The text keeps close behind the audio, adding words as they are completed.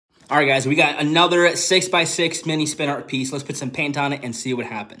All right, guys, we got another 6x6 mini spin art piece. Let's put some paint on it and see what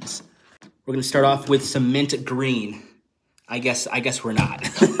happens. We're gonna start off with some mint green. I guess we're not.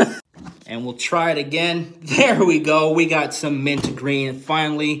 And we'll try it again. There we go. We got some mint green.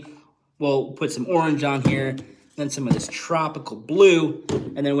 Finally, we'll put some orange on here, then some of this tropical blue,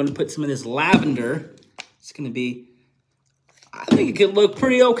 and then we're gonna put some of this lavender. It's gonna be, I think it could look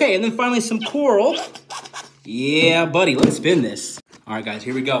pretty okay. And then finally some coral. Yeah, buddy, let's spin this. All right, guys,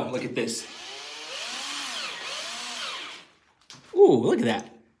 here we go. Look at this. Ooh, look at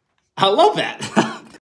that. I love that.